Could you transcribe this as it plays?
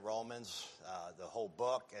Romans, the whole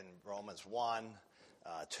book, in Romans 1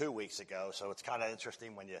 2 weeks ago. So it's kind of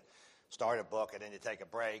interesting when you start a book and then you take a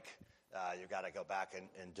break. You've got to go back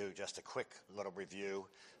and do just a quick little review.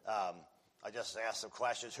 I just asked some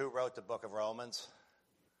questions. Who wrote the book of Romans?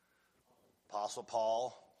 Apostle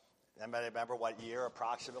Paul. Anybody remember what year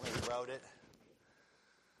approximately he wrote it?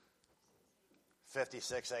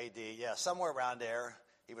 56 AD. Yeah, somewhere around there.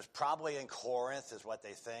 He was probably in Corinth, is what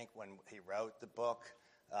they think, when he wrote the book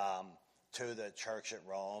to the church at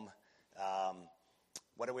Rome.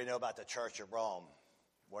 What do we know about the church at Rome?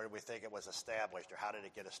 Where do we think it was established, or how did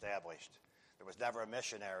it get established? There was never a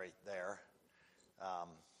missionary there.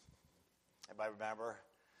 Anybody remember?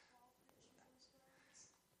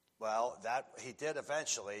 Well, that he did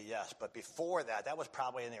eventually, yes. But before that, that was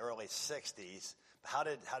probably in the early 60s. How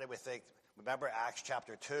did we think? Remember Acts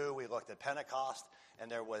chapter 2, we looked at Pentecost, and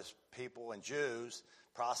there was people and Jews,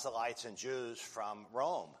 proselytes and Jews from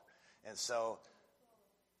Rome. And so,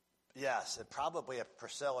 yes, and probably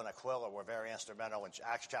Priscilla and Aquila were very instrumental. In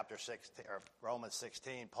Acts chapter 16, or Romans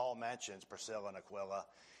 16, Paul mentions Priscilla and Aquila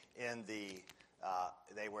in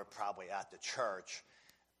they were probably at the church,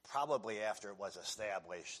 probably after it was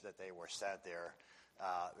established that they were sent there.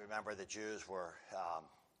 Remember, the Jews were,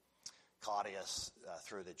 Claudius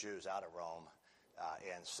threw the Jews out of Rome,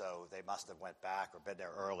 and so they must have went back or been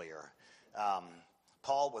there earlier.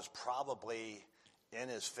 Paul was probably in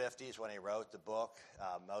his 50s when he wrote the book.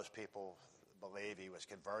 Most people believe he was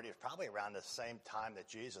converted. Probably around the same time that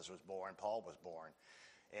Jesus was born, Paul was born.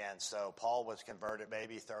 And so Paul was converted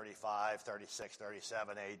maybe 35, 36,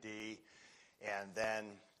 37 AD. And then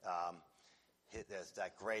there's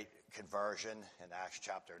that great conversion in Acts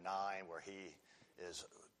chapter 9 where he is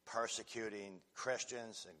persecuting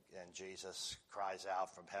Christians, and Jesus cries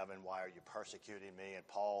out from heaven, "Why are you persecuting me?" And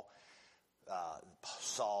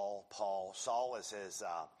Saul is his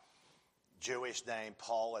Jewish name,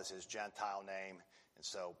 Paul is his Gentile name, and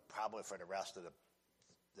so probably for the rest of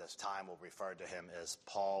this time we'll refer to him as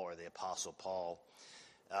Paul, or the Apostle Paul.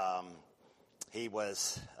 He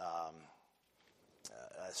was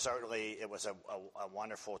certainly, it was a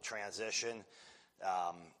wonderful transition.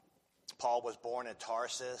 Paul was born in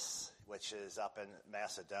Tarsus, which is up in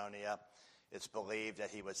Macedonia. It's believed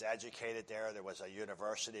that he was educated there. There was a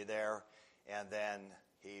university there. And then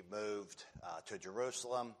he moved to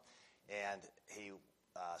Jerusalem, and he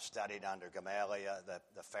studied under Gamaliel,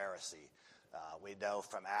 the Pharisee. We know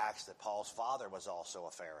from Acts that Paul's father was also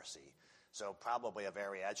a Pharisee. So probably a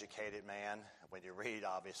very educated man. When you read,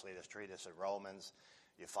 obviously, this treatise of Romans,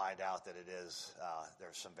 you find out that there's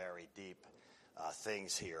some very deep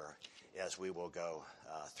things here as we will go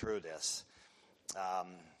through this.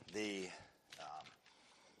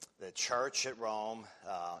 The church at Rome,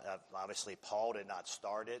 obviously Paul did not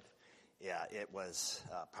start it. Yeah, it was,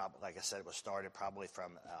 like I said, it was started probably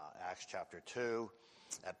from Acts chapter 2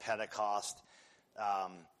 at Pentecost.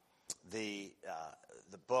 The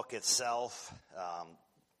book itself,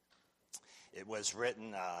 it was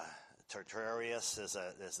written, Tertullius is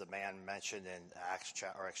the man mentioned in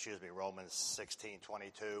Romans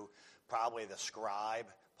 16:22, probably the scribe.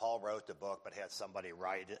 Paul wrote the book, but had somebody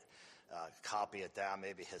write it, copy it down,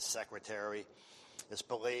 maybe his secretary. It's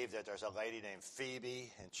believed that there's a lady named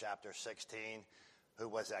Phoebe in chapter 16 who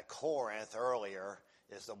was at Corinth earlier,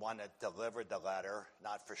 is the one that delivered the letter.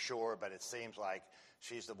 Not for sure, but it seems like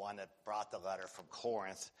she's the one that brought the letter from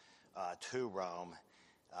Corinth to Rome.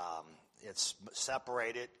 It's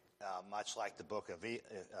separated, much like the book of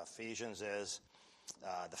Ephesians is.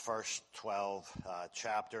 The first 12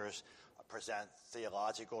 chapters present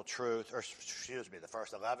theological truth, the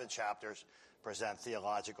first 11 chapters present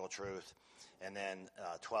theological truth, and then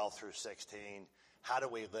 12 through 16, how do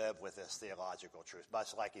we live with this theological truth?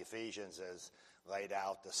 Much like Ephesians is laid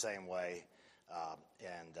out the same way.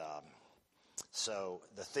 So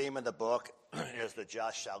the theme of the book is the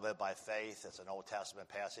just shall live by faith. It's an Old Testament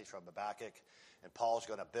passage from Habakkuk, and Paul's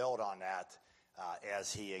going to build on that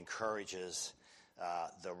as he encourages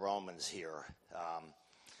the Romans here.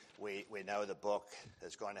 We know the book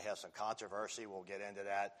is going to have some controversy. We'll get into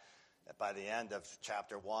that. By the end of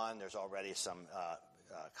chapter 1, there's already some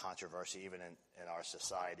controversy even in our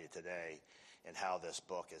society today in how this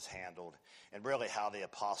book is handled and really how the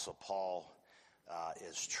Apostle Paul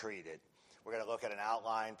is treated. We're going to look at an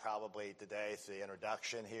outline probably today through the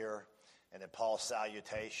introduction here, and then Paul's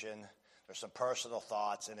salutation. There's some personal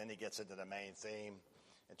thoughts, and then he gets into the main theme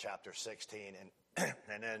in chapter 16. And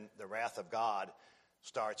then the wrath of God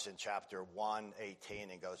starts in chapter 1:18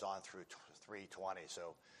 and goes on through 3:20.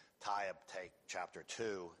 So take chapter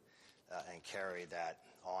 2 and carry that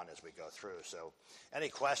on as we go through. So any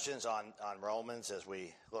questions on Romans as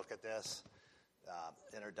we look at this?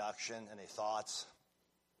 Introduction, any thoughts?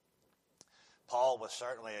 Paul was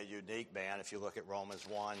certainly a unique man. If you look at Romans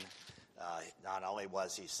 1, not only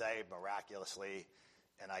was he saved miraculously,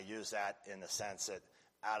 and I use that in the sense that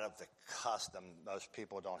out of the custom, most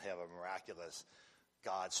people don't have a miraculous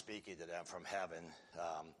God speaking to them from heaven.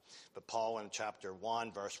 But Paul in chapter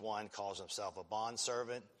 1, verse 1, calls himself a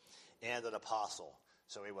bondservant and an apostle.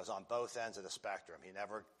 So he was on both ends of the spectrum. He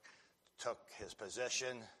never took his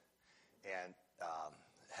position and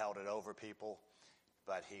held it over people,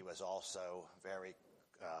 but he was also very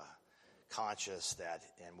conscious that,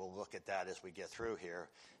 and we'll look at that as we get through here,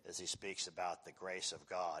 as he speaks about the grace of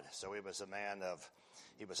God. So he was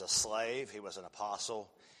he was a slave, he was an apostle,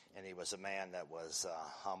 and he was a man that was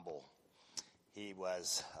humble. He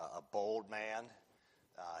was a bold man.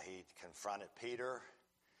 He confronted Peter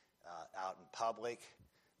out in public,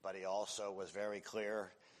 but he also was very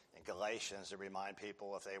clear in Galatians to remind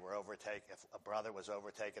people if a brother was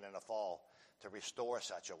overtaken in a fall, to restore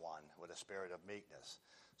such a one with a spirit of meekness.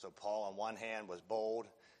 So Paul on one hand was bold,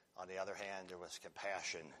 on the other hand there was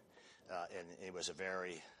compassion, and he was a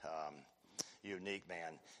very unique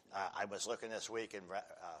man. I was looking this week in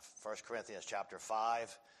 1 Corinthians chapter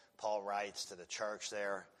 5. Paul writes to the church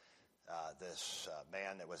there, this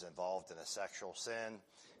man that was involved in a sexual sin.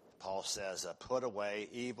 Paul says, put away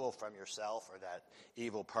evil from yourself, or that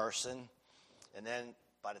evil person. And then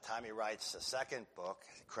by the time he writes the second book,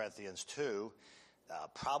 Corinthians 2,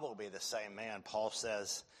 probably the same man, Paul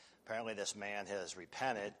says, apparently this man has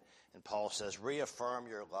repented, and Paul says, reaffirm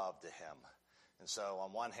your love to him. And so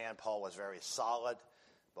on one hand, Paul was very solid,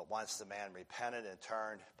 but once the man repented and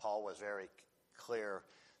turned, Paul was very clear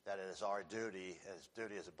that it is our duty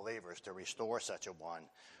as believers to restore such a one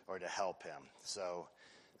or to help him. So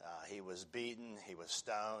he was beaten, he was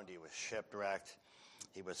stoned, he was shipwrecked,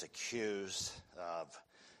 he was accused of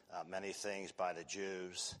many things by the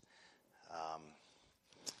Jews.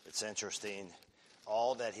 It's interesting,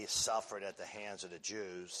 all that he suffered at the hands of the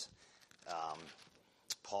Jews.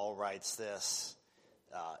 Paul writes this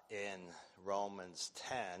in Romans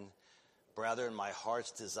 10, brethren, my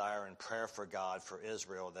heart's desire and prayer for God, for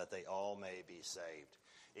Israel, that they all may be saved.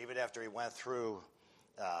 Even after he went through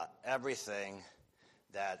everything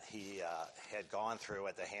that he had gone through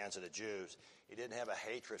at the hands of the Jews, he didn't have a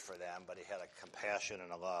hatred for them, but he had a compassion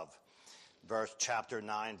and a love. Chapter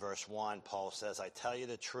 9, verse 1, Paul says, I tell you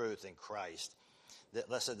the truth in Christ.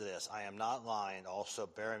 Listen to this. I am not lying, also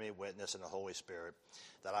bearing me witness in the Holy Spirit,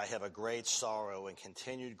 that I have a great sorrow and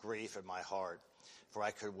continued grief in my heart. For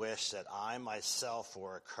I could wish that I myself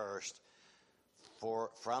were accursed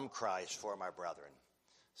from Christ for my brethren.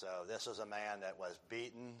 So this was a man that was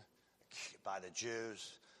beaten by the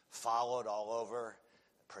Jews, followed all over,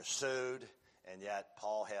 pursued, and yet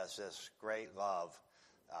Paul has this great love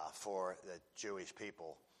for the Jewish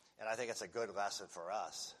people. And I think it's a good lesson for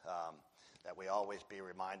us, that we always be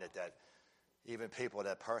reminded that even people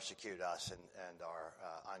that persecute us and are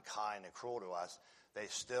unkind and cruel to us, they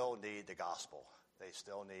still need the gospel. They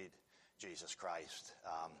still need Jesus Christ.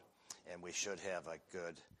 And we should have a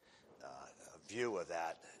good view of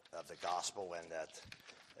that, of the gospel, and that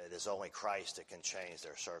it is only Christ that can change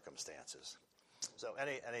their circumstances. So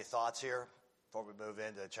any thoughts here before we move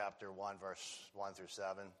into chapter 1, verse 1 through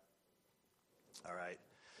 7? All right.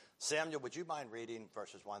 Samuel, would you mind reading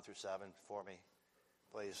verses 1 through 7 for me,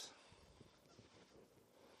 please?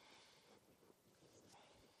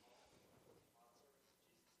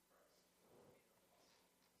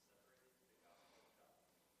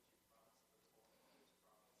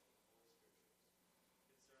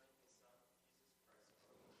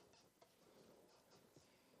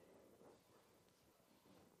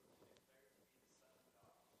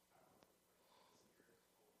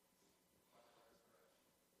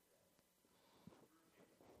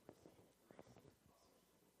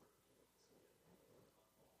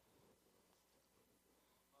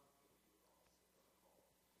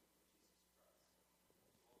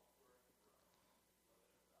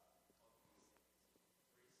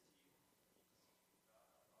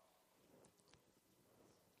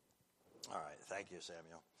 All right, thank you,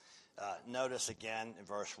 Samuel. Notice again in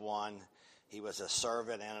verse 1, he was a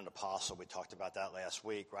servant and an apostle. We talked about that last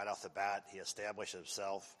week. Right off the bat, he established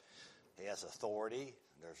himself. He has authority.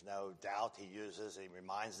 There's no doubt he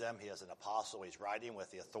reminds them he is an apostle. He's writing with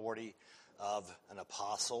the authority of an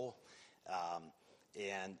apostle.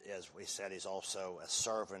 And as we said, he's also a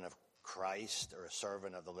servant of Christ, or a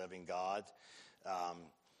servant of the living God.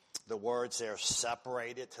 The words there,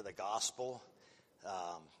 separated to the gospel.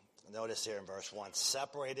 Notice here in verse 1,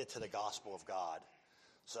 separated to the gospel of God.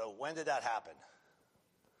 So when did that happen?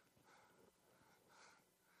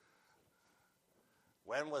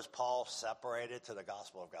 When was Paul separated to the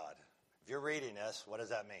gospel of God? If you're reading this, what does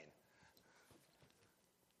that mean?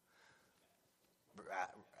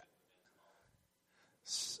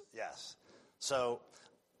 Yes. So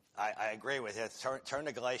I agree with you. Turn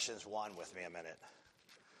to Galatians 1 with me a minute.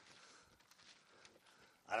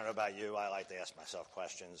 I don't know about you. I like to ask myself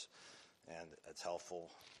questions, and it's helpful.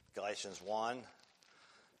 Galatians 1,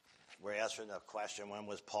 we're answering the question, when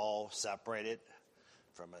was Paul separated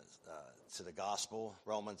from to the gospel?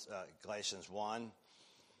 Galatians 1,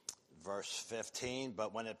 verse 15,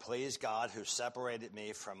 but when it pleased God who separated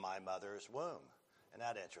me from my mother's womb. Isn't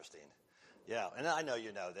that interesting? Yeah, and I know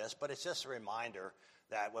you know this, but it's just a reminder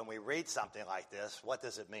that when we read something like this, what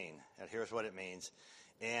does it mean? And here's what it means.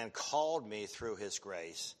 And called me through his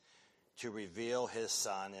grace to reveal his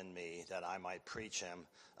Son in me, that I might preach him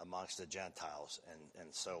amongst the Gentiles, and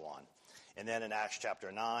so on. And then in Acts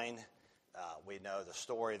chapter 9, we know the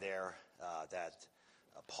story there that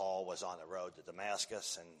Paul was on the road to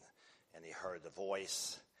Damascus, and he heard the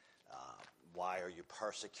voice, why are you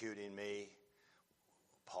persecuting me?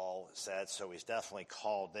 Paul said, so he's definitely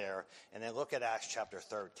called there. And then look at Acts chapter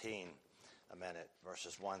 13 a minute,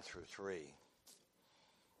 verses 1 through 3.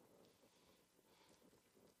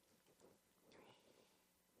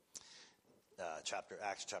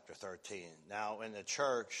 Acts chapter 13. Now in the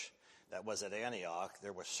church that was at Antioch,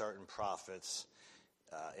 there were certain prophets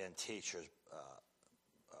and teachers,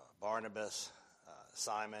 Barnabas,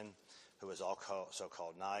 Simon, who was also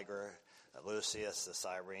called Niger, Lucius the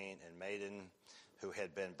Cyrene, and Manaen, who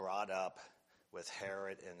had been brought up with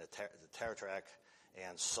Herod and the Tetrarch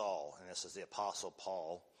and Saul. And this is the Apostle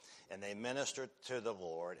Paul. And they ministered to the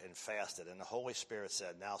Lord and fasted. And the Holy Spirit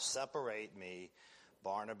said, now separate me,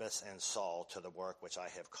 Barnabas and Saul, to the work which I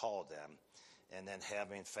have called them. And then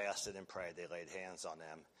having fasted and prayed, they laid hands on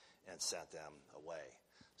them and sent them away.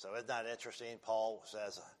 So isn't that interesting? Paul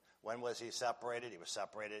says, when was he separated? He was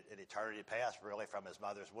separated in eternity past, really, from his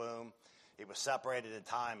mother's womb. He was separated in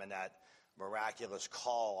time in that miraculous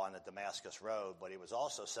call on the Damascus road, but he was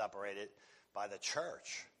also separated by the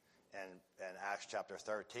church in Acts chapter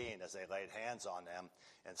 13 as they laid hands on them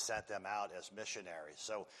and sent them out as missionaries.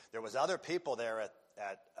 So there was other people there at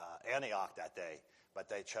Antioch that day, but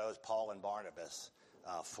they chose Paul and Barnabas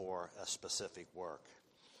for a specific work.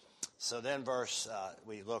 So then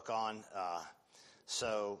we look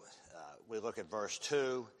at verse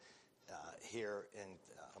 2 here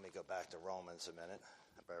let me go back to Romans a minute.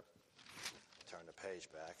 I better turn the page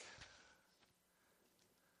back.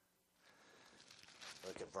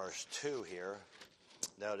 Look at verse 2 here.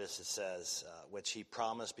 Notice it says, which he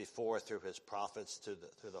promised before through his prophets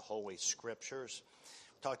through the Holy Scriptures.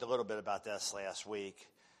 We talked a little bit about this last week.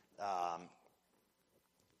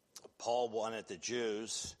 Paul wanted the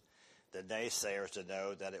Jews, the naysayers, to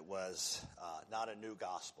know that it was not a new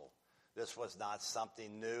gospel. This was not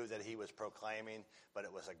something new that he was proclaiming, but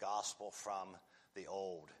it was a gospel from the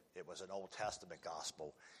old. It was an Old Testament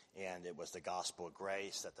gospel, and it was the gospel of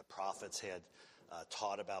grace that the prophets had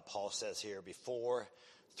taught about. Paul says here, before,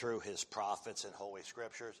 through his prophets and Holy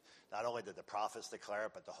Scriptures. Not only did the prophets declare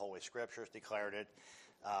it, but the Holy Scriptures declared it.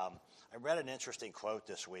 I read an interesting quote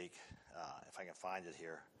this week, if I can find it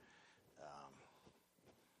here,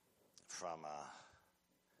 from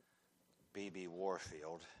B.B.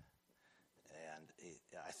 Warfield, and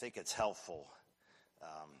I think it's helpful.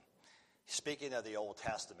 Speaking of the Old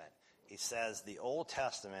Testament, he says the Old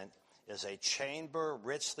Testament is a chamber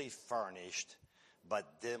richly furnished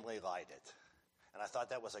but dimly lighted. And I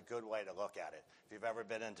thought that was a good way to look at it. If you've ever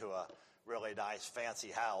been into a really nice fancy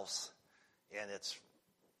house and it's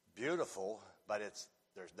beautiful, but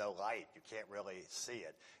there's no light, you can't really see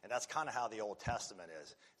it. And that's kind of how the Old Testament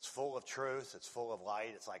is. It's full of truth, it's full of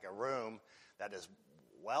light. It's like a room that is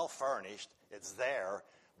well furnished, it's there,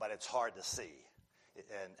 but it's hard to see.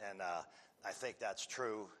 And I think that's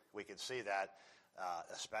true. We can see that,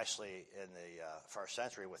 especially in the first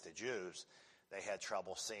century with the Jews. They had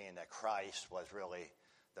trouble seeing that Christ was really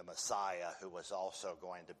the Messiah, who was also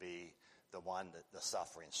going to be the one, the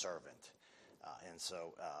suffering servant.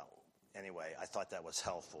 Anyway, I thought that was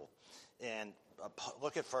helpful. And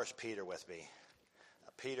look at 1 Peter with me.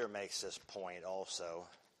 Peter makes this point also,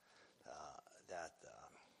 that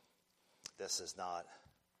this is not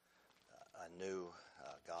a new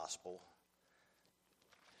gospel.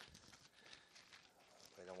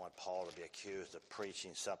 We don't want Paul to be accused of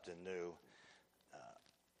preaching something new.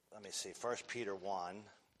 Let me see, 1 Peter 1, and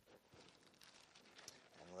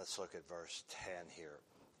let's look at verse 10 here.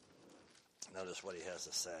 Notice what he has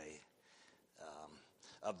to say.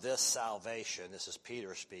 Of this salvation, this is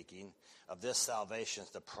Peter speaking, of this salvation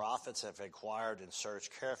the prophets have inquired and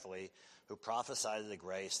searched carefully, who prophesied of the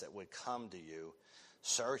grace that would come to you,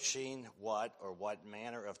 searching what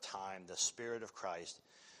manner of time the Spirit of Christ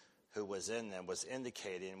who was in them was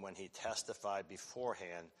indicating when he testified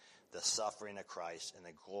beforehand the suffering of Christ and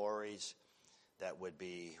the glories that would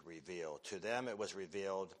be revealed. To them it was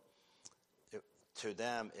revealed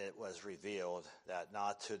that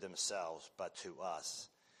not to themselves, but to us,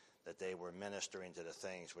 that they were ministering to the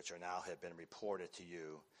things which are now have been reported to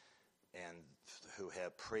you, and who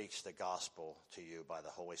have preached the gospel to you by the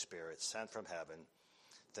Holy Spirit sent from heaven,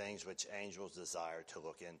 things which angels desire to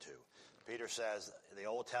look into. Peter says the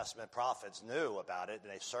Old Testament prophets knew about it,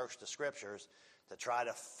 and they searched the scriptures to try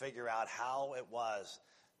to figure out how it was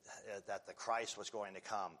that the Christ was going to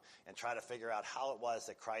come, and try to figure out how it was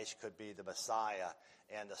that Christ could be the Messiah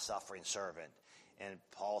and the suffering servant. And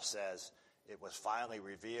Paul says it was finally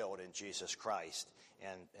revealed in Jesus Christ.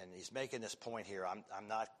 And he's making this point here. I'm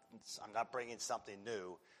not bringing something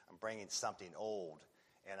new. I'm bringing something old,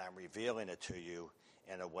 and I'm revealing it to you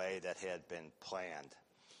in a way that had been planned.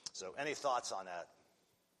 So any thoughts on that?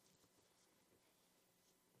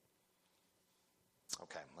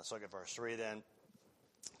 Okay, let's look at verse 3 then.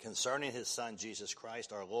 Concerning his son Jesus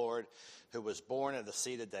Christ, our Lord, who was born of the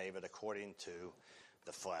seed of David according to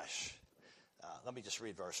the flesh. Let me just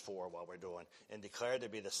read verse 4 while we're doing. And declared to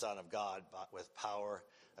be the Son of God with power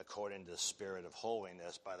according to the Spirit of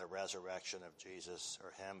holiness by the resurrection of Jesus,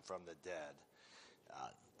 or him from the dead.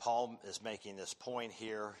 Paul is making this point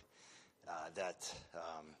here that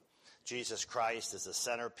Jesus Christ is the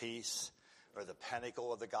centerpiece or the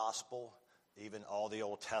pinnacle of the gospel. Even all the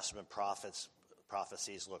Old Testament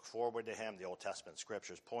prophecies look forward to him. The Old Testament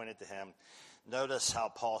scriptures pointed to him. Notice how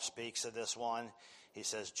Paul speaks of this one. He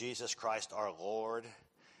says, Jesus Christ our Lord.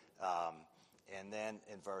 And then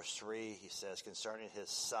in verse 3, he says, concerning his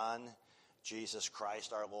son, Jesus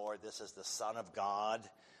Christ our Lord. This is the Son of God,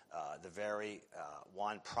 the very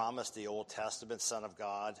one promised, the Old Testament Son of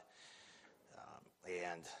God.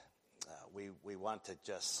 We want to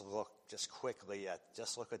just look quickly at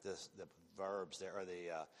the verbs there, or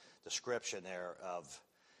the description there of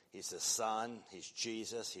he's the Son, he's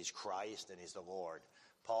Jesus, he's Christ, and he's the Lord.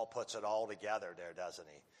 Paul puts it all together there, doesn't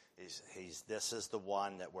he? This is the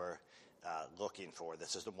one that we're looking for.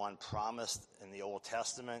 This is the one promised in the Old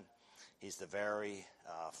Testament. He's the very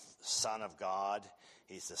Son of God.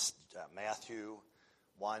 He's the Matthew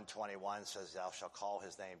 1:21 says, "Thou shalt call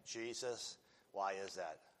his name Jesus." Why is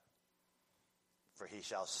that? For he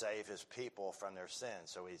shall save his people from their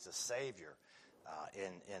sins. So he's the Savior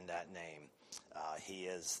in that name. He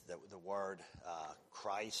is the word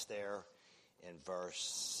Christ there in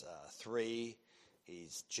verse 3.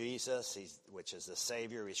 He's Jesus, which is the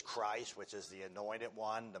Savior. He's Christ, which is the anointed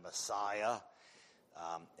one, the Messiah.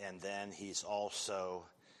 And then he's also,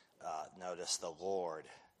 notice, the Lord,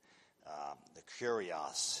 the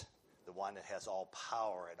Kyrios, the one that has all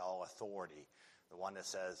power and all authority, the one that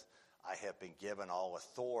says, I have been given all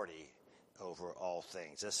authority over all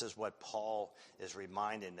things. This is what Paul is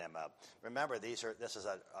reminding them of. Remember, this is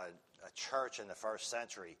a church in the first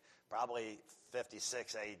century, probably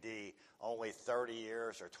 56 A.D., only 30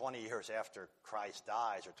 years or 20 years after Christ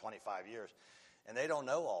dies, or 25 years, and they don't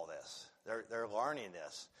know all this. They're learning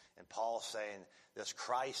this. And Paul's saying, this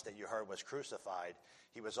Christ that you heard was crucified,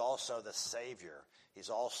 he was also the Savior. He's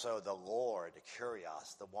also the Lord, the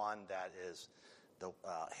Kyrios, the one that is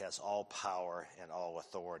has all power and all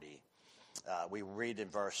authority. We read in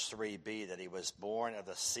verse 3b that he was born of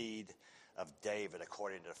the seed of David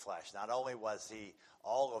according to the flesh. Not only was he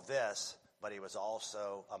all of this, but he was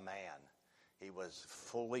also a man. He was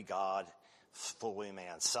fully God, fully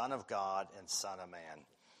man, Son of God and Son of man.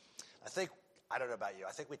 I don't know about you,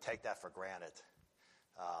 I think we take that for granted.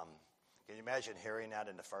 Can you imagine hearing that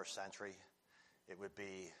in the first century? It would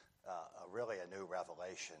be really a new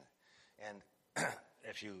revelation. And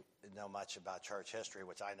if you know much about church history,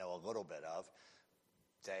 which I know a little bit of,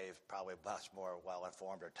 Dave probably much more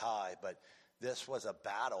well-informed, or Ty, but this was a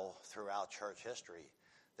battle throughout church history,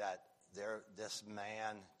 that this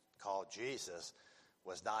man called Jesus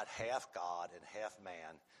was not half God and half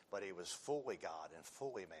man, but he was fully God and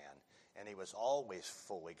fully man. And he was always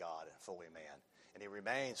fully God and fully man. And he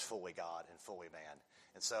remains fully God and fully man.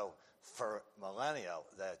 And so for millennia,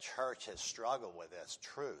 the church has struggled with this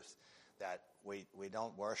truth, that we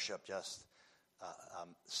don't worship just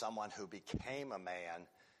someone who became a man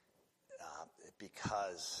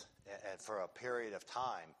because, and for a period of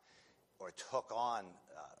time, or took on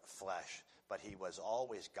flesh, but he was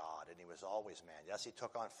always God and he was always man. Yes, he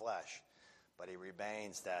took on flesh, but he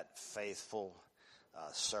remains that faithful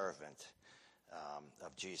servant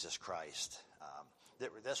of Jesus Christ.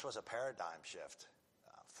 This was a paradigm shift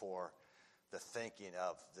for the thinking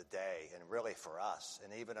of the day, and really for us.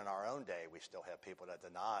 And even in our own day, we still have people that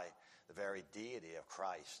deny the very deity of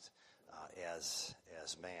Christ as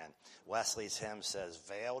man. Wesley's hymn says,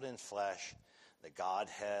 "Veiled in flesh, the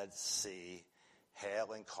Godhead see,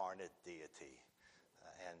 hail incarnate deity."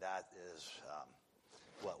 And that is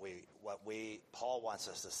what Paul wants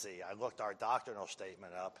us to see. I looked our doctrinal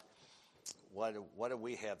statement up. What do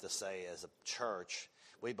we have to say as a church?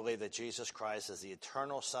 We believe that Jesus Christ is the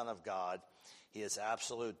eternal Son of God. He is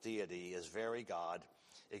absolute deity. He is very God,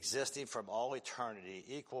 existing from all eternity,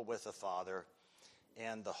 equal with the Father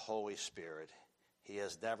and the Holy Spirit. He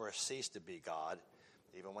has never ceased to be God,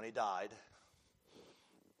 even when he died.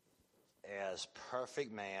 As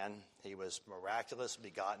perfect man, he was miraculously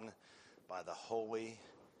begotten by the Holy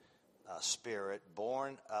Spirit,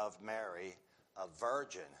 born of Mary, a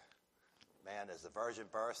virgin. Man, is the virgin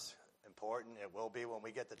birth important? It will be when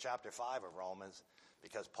we get to chapter 5 of Romans,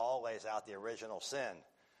 because Paul lays out the original sin.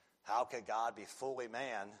 How can God be fully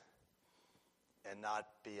man and not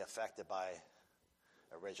be affected by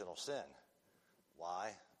original sin? Why?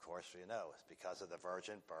 Of course, you know, it's because of the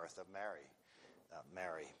virgin birth of Mary.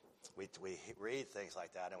 We read things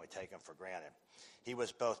like that and we take them for granted. He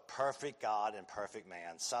was both perfect God and perfect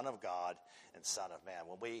man, Son of God and Son of man.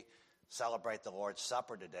 When we celebrate the Lord's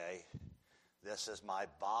Supper today, this is my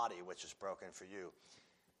body which is broken for you.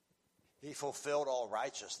 He fulfilled all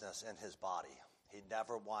righteousness in his body. He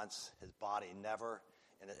never once, his body never,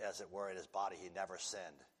 as it were in his body, he never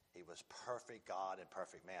sinned. He was perfect God and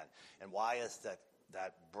perfect man. And why is that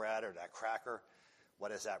bread or that cracker,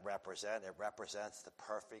 what does that represent? It represents the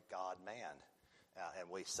perfect God-man. And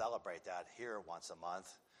we celebrate that here once a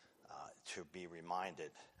month to be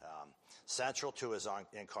reminded. Central to his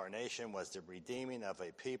incarnation was the redeeming of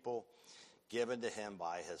a people given to him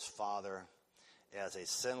by his Father as a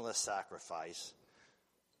sinless sacrifice.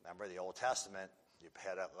 Remember the Old Testament, you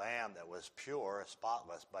had a lamb that was pure,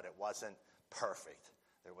 spotless, but it wasn't perfect.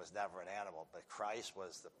 There was never an animal, but Christ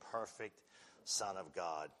was the perfect Son of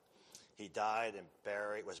God. He died and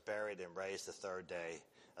was buried and raised the third day,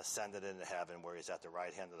 ascended into heaven where he's at the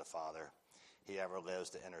right hand of the Father. He ever lives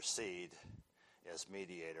to intercede as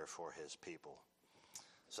mediator for his people.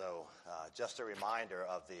 So just a reminder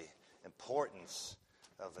of the importance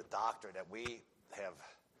of a doctrine that we have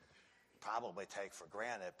probably take for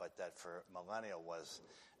granted, but that for millennia was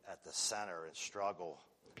at the center and struggle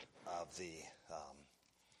of the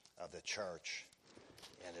church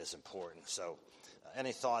and is important. So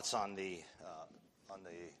any thoughts on the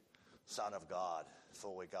Son of God,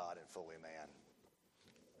 fully God and fully man?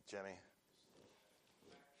 Jimmy?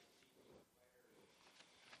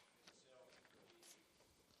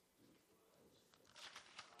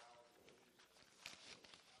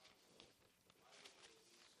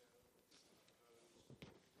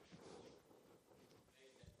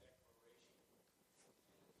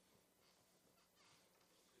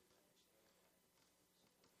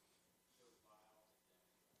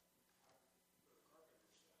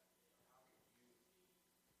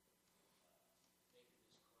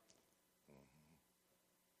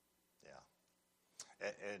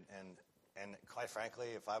 And quite frankly,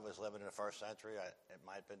 if I was living in the first century, it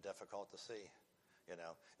might have been difficult to see. You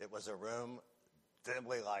know, it was a room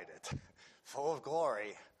dimly lighted, full of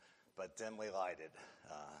glory, but dimly lighted.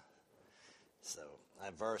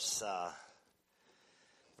 Verse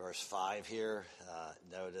 5 here,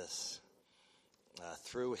 notice,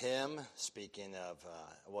 through him, speaking of,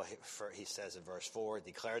 he says in verse 4,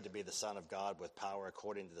 declared to be the Son of God with power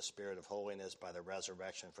according to the Spirit of holiness by the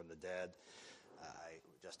resurrection from the dead.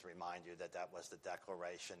 Just to remind you that was the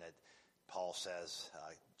declaration that Paul says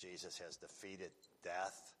Jesus has defeated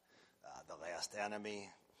death, the last enemy.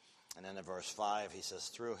 And then in verse 5, he says,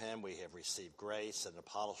 through him we have received grace and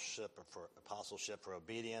apostleship for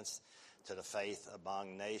obedience to the faith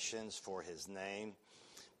among nations for his name.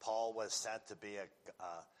 Paul was sent to be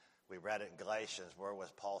we read it in Galatians, where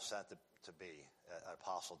was Paul sent to be? An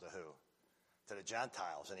apostle to who? To the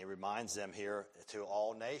Gentiles. And he reminds them here, to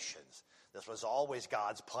all nations. This was always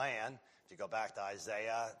God's plan. If you go back to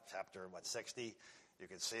Isaiah chapter 60, you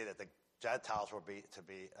can see that the Gentiles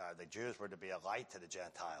the Jews were to be a light to the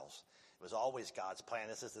Gentiles. It was always God's plan.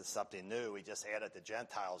 This isn't something new. He just added the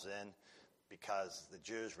Gentiles in because the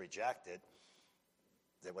Jews rejected.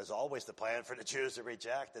 There was always the plan for the Jews to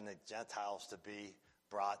reject and the Gentiles to be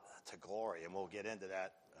brought to glory. And we'll get into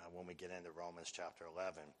that when we get into Romans chapter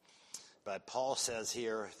 11. But Paul says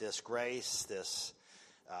here, this grace,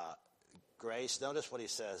 notice what he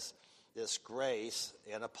says, this grace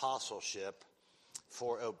and apostleship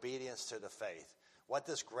for obedience to the faith. What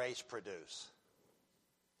does grace produce?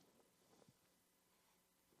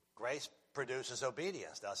 Grace produces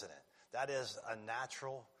obedience, doesn't it? That is a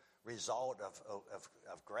natural result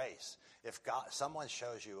of grace. If someone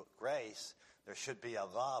shows you grace, there should be a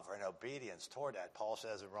love or an obedience toward that. Paul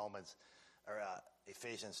says in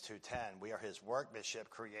Ephesians 2:10, we are his workmanship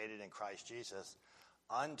created in Christ Jesus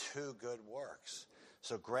unto good works.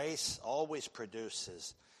 So grace always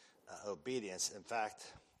produces obedience. In fact,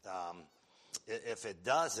 if it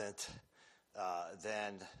doesn't,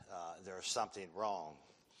 then there's something wrong.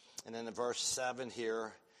 And then in verse 7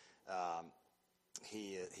 here,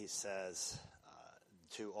 he says,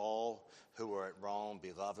 to all who are at Rome,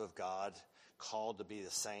 beloved of God, called to be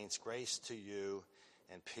the saints, grace to you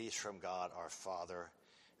and peace from God our Father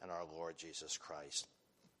and our Lord Jesus Christ.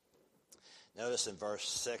 Notice in verse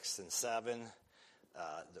 6 and 7,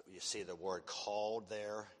 you see the word called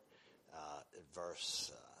there. In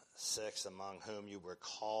verse 6, among whom you were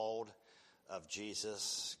called of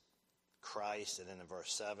Jesus Christ. And then in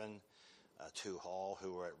verse 7, to all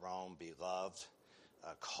who were at Rome, beloved,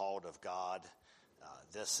 called of God.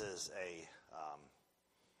 This is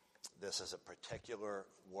a particular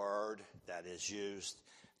word that is used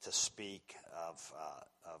to speak of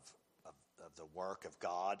the work of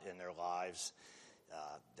God in their lives.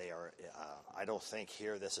 I don't think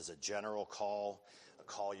here this is a general call, a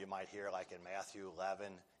call you might hear like in Matthew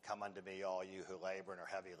 11, come unto me all you who labor and are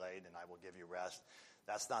heavy laden and I will give you rest.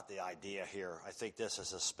 That's not the idea here. I think this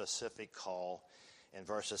is a specific call. In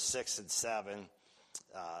verses 6 and 7,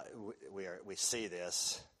 we see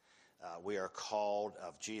this. We are called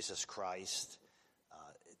of Jesus Christ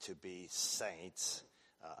to be saints.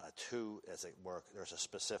 As it were, there's a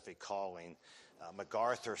specific calling.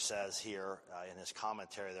 MacArthur says here in his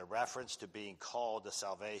commentary, the reference to being called to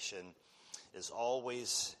salvation is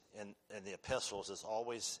always, in the epistles, is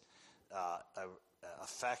always a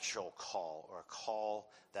effectual call or a call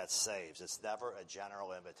that saves. It's never a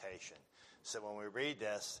general invitation. So when we read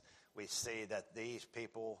this, we see that these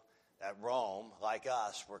people at Rome, like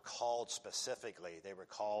us, were called specifically. They were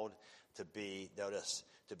called to be, notice,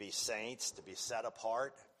 to be saints, to be set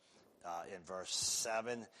apart in verse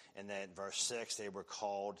 7. And then verse 6, they were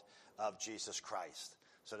called of Jesus Christ.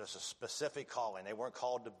 So there's a specific calling. They weren't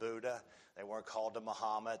called to Buddha. They weren't called to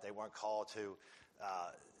Muhammad. They weren't called to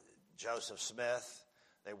Joseph Smith.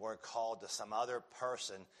 They weren't called to some other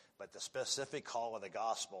person. But the specific call of the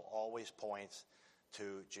gospel always points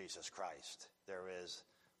to Jesus Christ. There is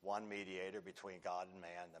one mediator between God and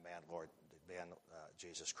man, the man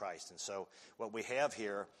Jesus Christ. And so what we have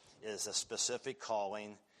here is a specific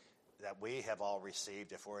calling that we have all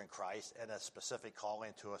received if we're in Christ, and a specific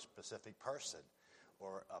calling to a specific person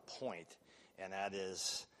or a point, and that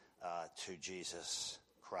is to Jesus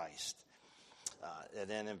Christ. And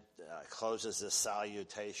then closes this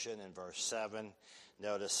salutation in verse 7.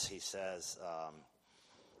 Notice he says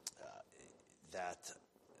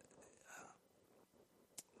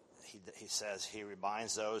he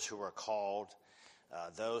reminds those who are called,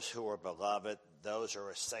 those who are beloved, those who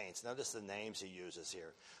are saints. Notice the names he uses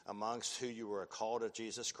here. Amongst who you were called of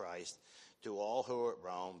Jesus Christ, to all who are at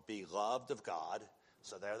Rome, beloved of God.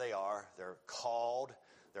 So there they are. They're called.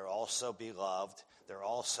 They're also beloved. They're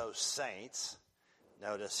also saints.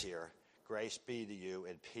 Notice here, grace be to you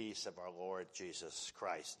and peace of our Lord Jesus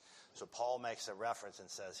Christ. So Paul makes a reference and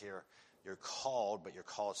says here, you're called, but you're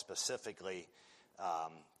called specifically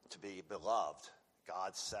to be beloved.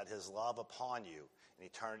 God set his love upon you in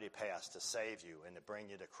eternity past to save you and to bring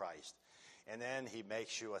you to Christ. And then he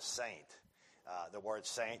makes you a saint. The word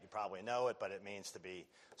saint, you probably know it, but it means to be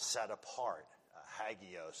set apart.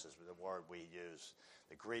 Hagios is the word we use,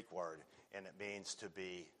 the Greek word, and it means to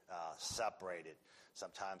be separated.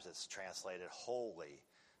 Sometimes it's translated holy,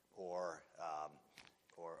 or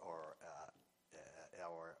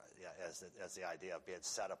as the idea of being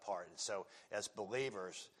set apart. And so, as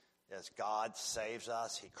believers, as God saves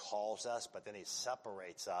us, he calls us, but then he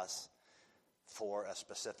separates us for a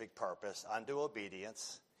specific purpose unto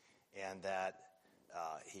obedience, and that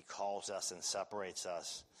he calls us and separates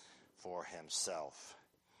us for himself.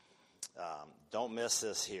 Don't miss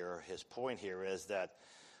this here. His point here is that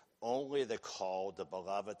only the called, the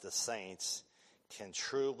beloved, the saints can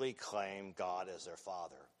truly claim God as their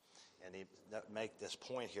Father. And he make this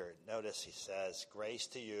point here. Notice he says, grace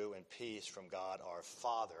to you and peace from God our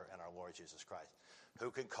Father and our Lord Jesus Christ.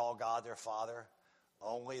 Who can call God their Father?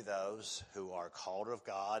 Only those who are called of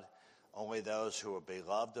God, only those who are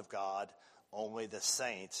beloved of God, only the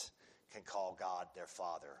saints can call God their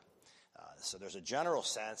Father. So there's a general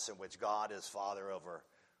sense in which God is Father over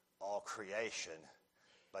all creation,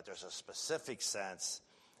 but there's a specific sense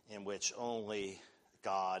in which only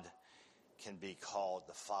God can be called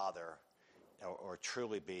the Father or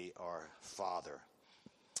truly be our Father.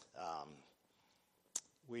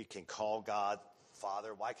 We can call God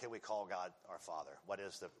Father. Why can't we call God our Father? What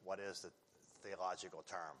is the theological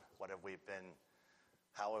term?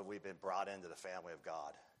 How have we been brought into the family of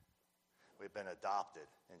God? We've been adopted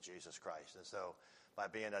in Jesus Christ. And so by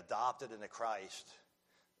being adopted into Christ,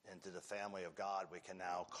 into the family of God, we can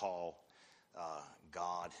now call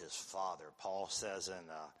God his Father. Paul says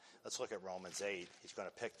let's look at Romans 8. He's going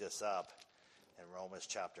to pick this up in Romans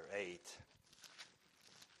chapter 8.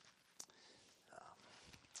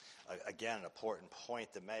 Again, an important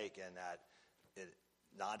point to make in that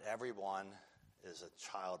not everyone is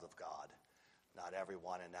a child of God. Not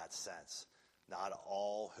everyone in that sense. Not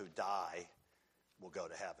all who die will go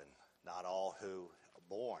to heaven. Not all who are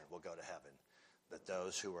born will go to heaven. But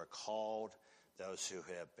those who are called, those who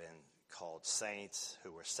have been called saints,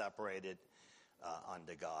 who were separated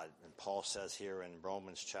unto God. And Paul says here in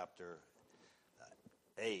Romans chapter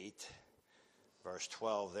 8, verse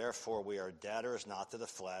 12, therefore we are debtors not to the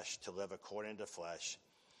flesh, to live according to the flesh.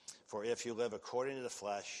 For if you live according to the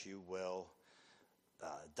flesh, you will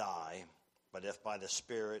die. But if by the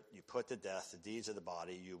Spirit you put to death the deeds of the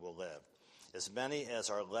body, you will live. As many as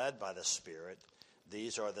are led by the Spirit,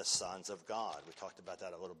 these are the sons of God. We talked about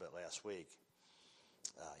that a little bit last week.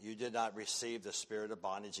 You did not receive the spirit of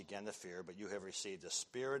bondage again to fear, but you have received the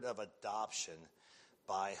spirit of adoption,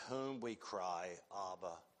 by whom we cry,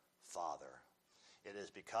 Abba, Father. It is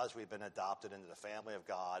because we've been adopted into the family of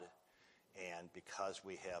God, and because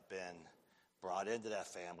we have been brought into that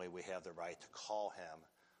family, we have the right to call him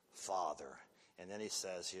Father. And then he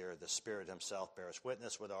says here, the Spirit himself bears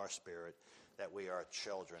witness with our spirit that we are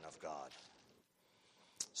children of God.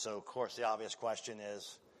 So, of course, the obvious question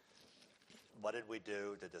is, what did we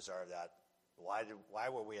do to deserve that? Why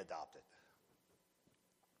were we adopted?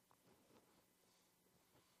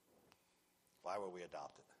 Why were we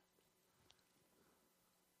adopted?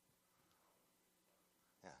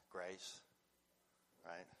 Yeah, grace,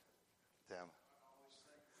 right? Tim?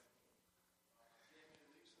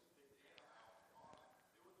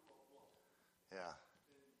 Yeah.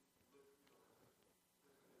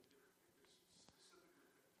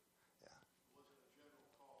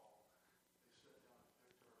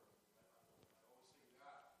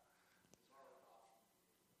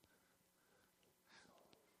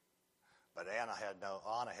 But Anna had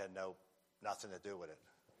nothing to do with it.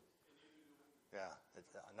 Yeah,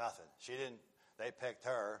 nothing. She didn't. They picked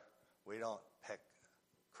her. We don't pick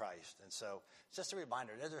Christ. And so it's just a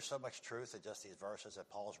reminder. There's so much truth in just these verses that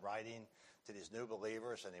Paul's writing to these new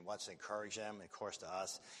believers, and he wants to encourage them, and of course to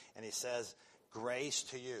us. And he says, grace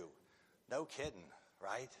to you. No kidding,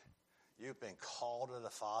 right? You've been called to the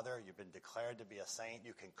Father. You've been declared to be a saint.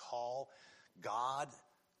 You can call God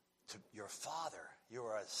to your Father. You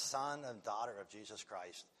are a son and daughter of Jesus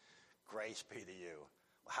Christ. Grace be to you.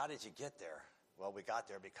 Well, how did you get there? Well, we got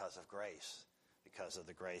there because of grace, because of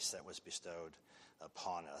the grace that was bestowed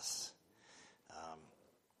upon us.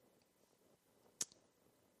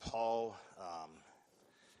 Paul,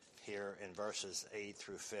 here in verses 8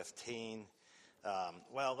 through 15,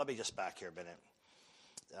 let me just back here a minute.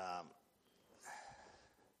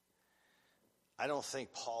 I don't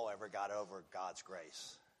think Paul ever got over God's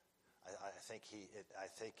grace. I think it,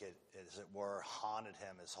 as it were, haunted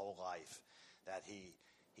him his whole life, that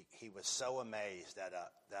he was so amazed that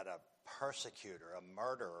a persecutor, a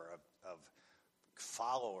murderer of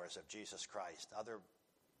followers of Jesus Christ, other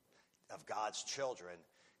of God's children,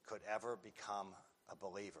 could ever become a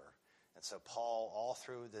believer. And so Paul, all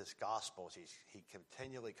through this Gospels, he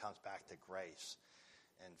continually comes back to grace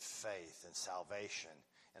and faith and salvation.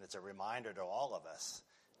 And it's a reminder to all of us.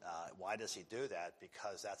 Why does he do that?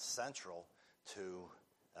 Because that's central to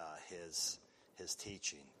his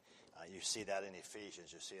teaching. You see that in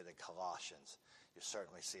Ephesians. You see it in Colossians. You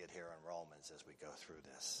certainly see it here in Romans as we go through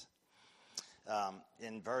this.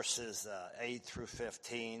 In verses 8 through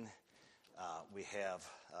 15, we have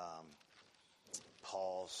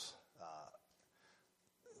Paul's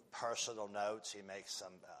personal notes. He makes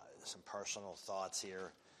some personal thoughts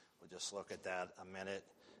here. We'll just look at that a minute.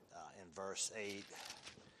 In verse 8,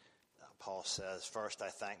 Paul says, first I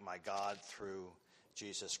thank my God through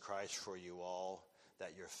Jesus Christ for you all,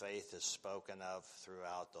 that your faith is spoken of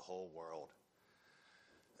throughout the whole world.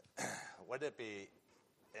 Wouldn't it be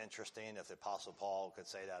interesting if the Apostle Paul could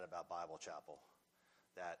say that about Bible Chapel?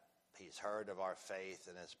 That he's heard of our faith,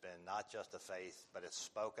 and it's been not just a faith, but it's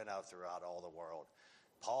spoken of throughout all the world.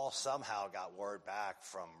 Paul somehow got word back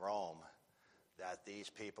from Rome that these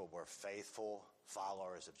people were faithful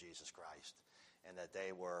followers of Jesus Christ, and that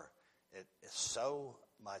they were so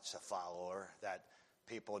much a follower that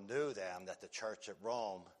people knew them, that the church at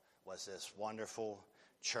Rome was this wonderful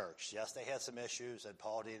church. Yes, they had some issues, and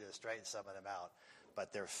Paul needed to straighten some of them out,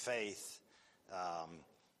 but their faith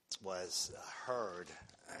was heard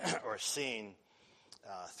or seen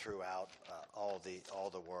throughout all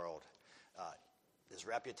the world. Is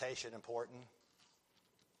reputation important?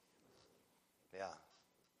 Yeah,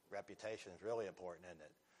 reputation is really important, isn't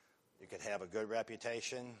it? You could have a good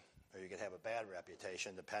reputation, or you could have a bad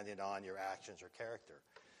reputation, depending on your actions or character.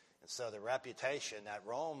 And so the reputation that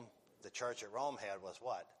the church at Rome had was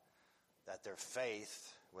what? That their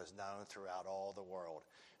faith was known throughout all the world.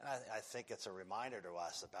 And I think it's a reminder to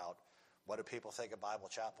us about, what do people think of Bible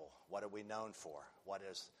Chapel? What are we known for? What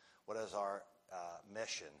is our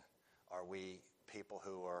mission? Are we people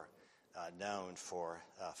who are known for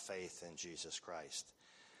faith in Jesus Christ?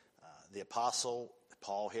 The Apostle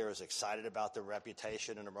Paul here is excited about the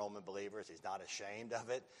reputation in the Roman believers. He's not ashamed of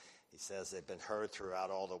it. He says they've been heard throughout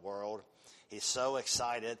all the world. He's so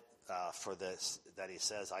excited for this that he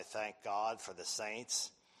says, I thank God for the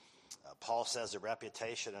saints. Paul says the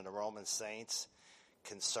reputation in the Roman saints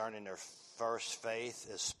concerning their first faith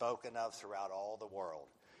is spoken of throughout all the world.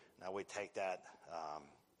 Now we take that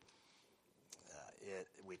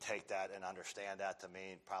and understand that to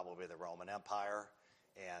mean probably the Roman Empire,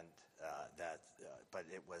 and but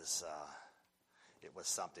it was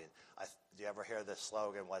something. Do you ever hear this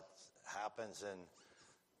slogan? What happens in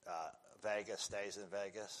Vegas stays in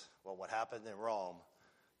Vegas. Well, what happened in Rome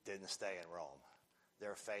didn't stay in Rome.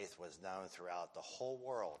 Their faith was known throughout the whole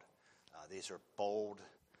world. These are bold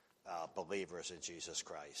believers in Jesus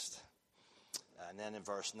Christ. And then in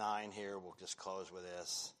verse 9 here, we'll just close with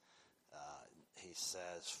this. He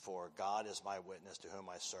says, for God is my witness, to whom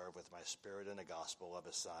I serve with my spirit in the gospel of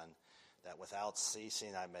his Son, that without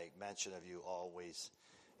ceasing I make mention of you always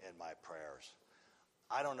in my prayers.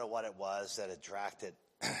 I don't know what it was that attracted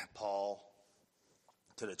Paul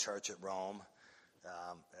to the church at Rome.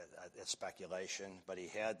 It's speculation, but he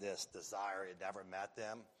had this desire. He had never met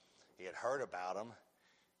them. He had heard about them,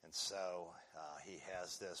 and so he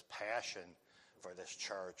has this passion for this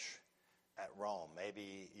church at Rome.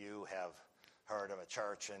 Maybe you have heard of a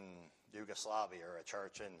church in Yugoslavia, or a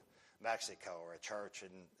church in Mexico, or a church in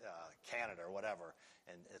Canada, or whatever,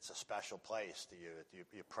 and it's a special place to you.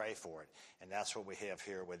 You pray for it, and that's what we have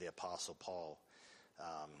here with the Apostle Paul.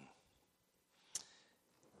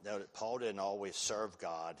 Note that Paul didn't always serve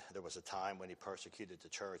God. There was a time when he persecuted the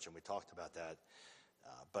church, and we talked about that.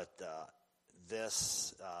 But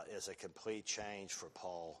this is a complete change for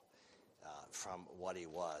Paul from what he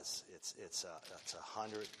was. It's a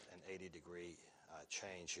 180-degree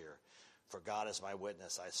change here. For God is my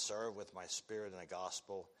witness, I serve with my spirit in the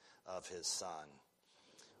gospel of his Son.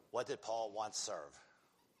 What did Paul once serve?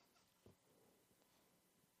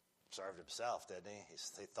 Served himself, didn't he?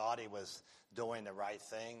 He thought he was doing the right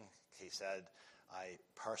thing. He said, I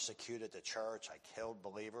persecuted the church, I killed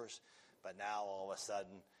believers, but now all of a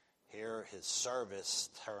sudden, here his service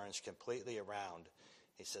turns completely around.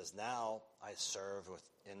 He says, now I serve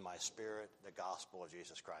in my spirit the gospel of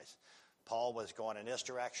Jesus Christ. Paul was going in this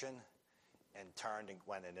direction and turned and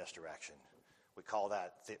went in this direction. We call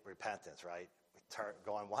that repentance, right?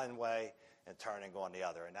 Going one way and turning, going the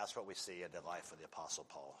other. And that's what we see in the life of the Apostle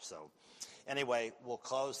Paul. So anyway, we'll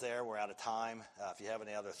close there. We're out of time. If you have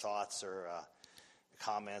any other thoughts or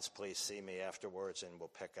comments, please see me afterwards, and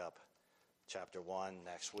we'll pick up chapter 1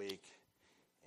 next week.